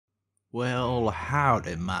Well,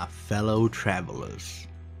 howdy, my fellow travelers.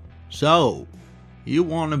 So, you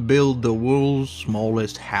want to build the world's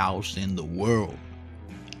smallest house in the world.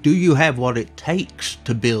 Do you have what it takes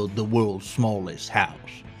to build the world's smallest house?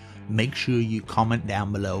 Make sure you comment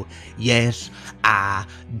down below, yes, I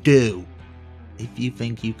do, if you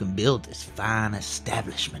think you can build this fine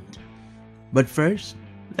establishment. But first,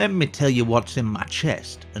 let me tell you what's in my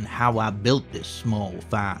chest and how I built this small,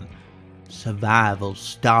 fine survival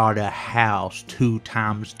starter house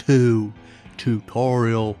 2x2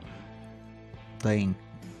 tutorial thing.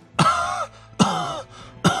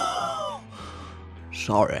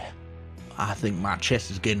 Sorry, I think my chest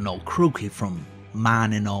is getting all croaky from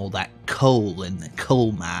mining all that coal in the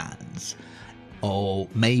coal mines. Or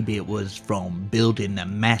maybe it was from building a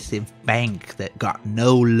massive bank that got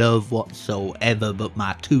no love whatsoever, but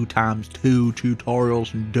my 2x2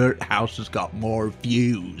 tutorials and dirt houses got more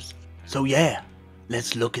views. So yeah,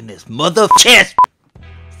 let's look in this mother chest!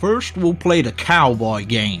 First we'll play the cowboy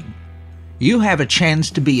game. You have a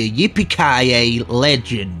chance to be a Yippee-Ki-Yay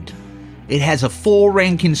legend. It has a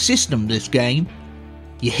 4-ranking system, this game.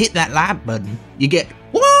 You hit that like button, you get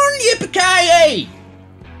 1 Yippee-Ki-Yay!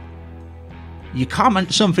 You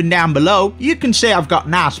comment something down below, you can say I've got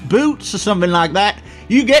nice boots or something like that,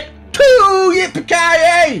 you get 2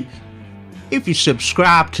 Yippee-Ki-Yays! If you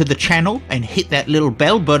subscribe to the channel and hit that little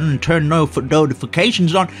bell button and turn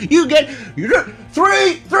notifications on, you get 3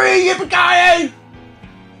 Yippee-Ki-Yays!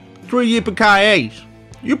 3 Yippee-Ki-Yays.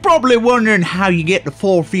 You're probably wondering how you get the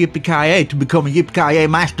 4th Yippee-Ki-Yay to become a Yippee-Ki-Yay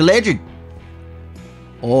Master Legend.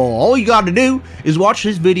 All you gotta do is watch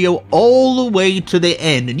this video all the way to the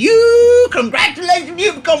end, and congratulations,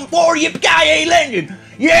 you become 4 Yippee-Ki-Yay Legend!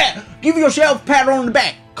 Yeah, give yourself a pat on the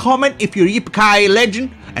back. Comment if you're a Yippee-Ki-Yay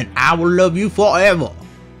Legend, and I will love you forever.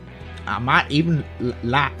 I might even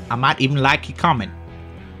like your comment.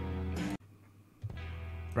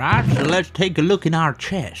 Right, so let's take a look in our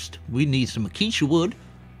chest. We need some acacia wood.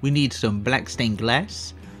 We need some black stained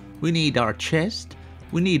glass. We need our chest.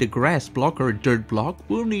 We need a grass block or a dirt block.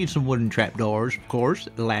 We'll need some wooden trapdoors, of course,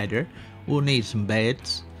 a ladder. We'll need some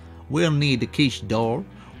beds. We'll need a acacia door.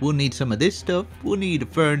 We'll need some of this stuff. We'll need a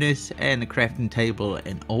furnace and a crafting table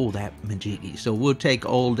and all that majiggy. So we'll take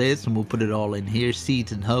all this and we'll put it all in here,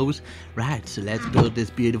 seeds and hoes. Right, so let's build this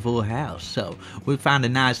beautiful house. So we found a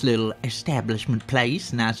nice little establishment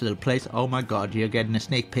place, nice little place. Oh my God, you're getting a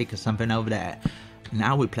sneak peek of something over there.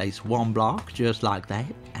 Now we place 1 block just like that,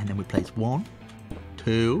 and then we place 1,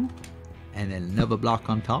 2, and then another block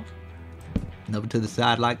on top, another to the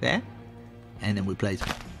side like that, and then we place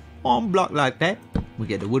 1 block like that. We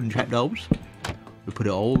get the wooden trapdoors, we put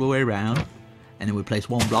it all the way around, and then we place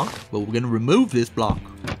 1 block, but we're going to remove this block,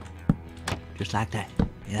 just like that,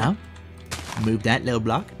 you know, remove that little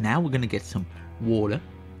block. Now we're going to get some water,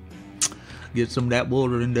 get some of that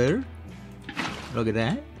water in there, look at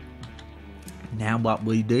that. Now what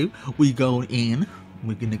we do, we go in,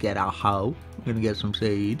 we're going to get our hoe, we're going to get some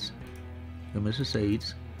seeds, give us the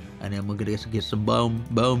seeds, and then we're going to get some bone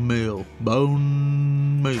meal,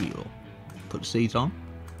 put the seeds on,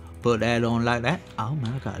 put that on like that. Oh my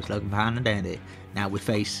God, it's looking fine and dandy. Now we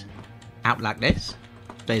face out like this,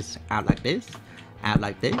 face out like this, out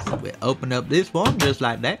like this. We open up this one just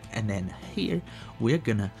like that, and then here we're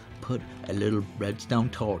going to put a little redstone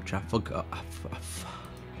torch. I forgot. I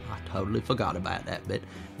totally forgot about that bit.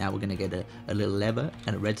 Now we're going to get a little lever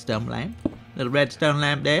and a redstone lamp. Little redstone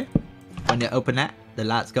lamp there. When you open that, the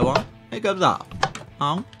lights go on. It goes off.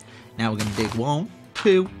 On. Now we're going to dig 1,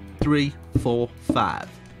 2, 3, 4, 5.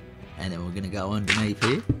 And then we're going to go underneath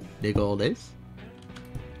here. Dig all this.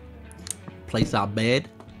 Place our bed.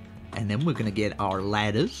 And then we're going to get our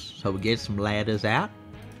ladders. So we get some ladders out.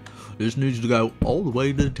 This needs to go all the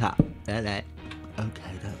way to the top. Like that.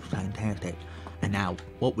 Okay, that's fantastic. And now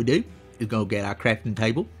what we do is go get our crafting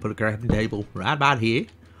table, put a crafting table right about here.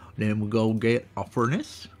 Then we go get our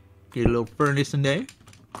furnace, get a little furnace in there.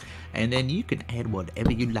 And then you can add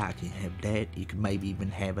whatever you like. You have that, you can maybe even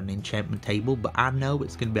have an enchantment table, but I know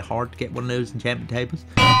it's going to be hard to get one of those enchantment tables.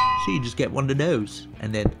 So you just get one of those,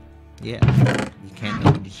 and then, yeah, you can't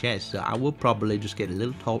open your chest. So I will probably just get a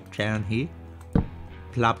little torch down here,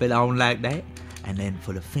 plop it on like that. And then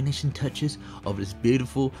for the finishing touches of this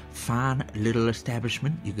beautiful, fine little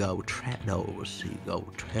establishment, you go trapdoors. So you go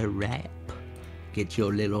trap, get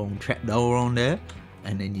your little trapdoor on there,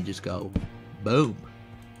 and then you just go boom.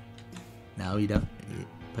 No, you don't. You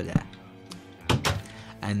put that.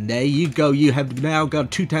 And there you go. You have now got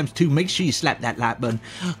 2x2. Make sure you slap that like button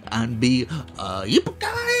and be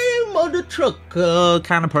Yippee-Ki-Yay for the truck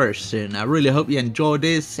kind of person. I really hope you enjoyed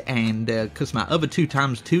this, and because my other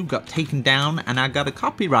 2x2 got taken down and I got a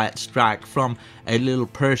copyright strike from a little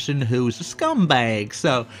person who's a scumbag.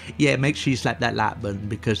 So yeah, make sure you slap that like button,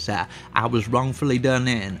 because I was wrongfully done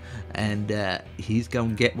in, and he's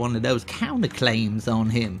gonna get one of those counterclaims on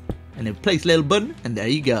him. And then place a little button, and there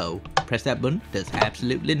you go. Press that button. Does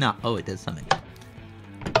absolutely not. Oh, it does something.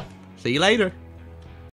 See you later.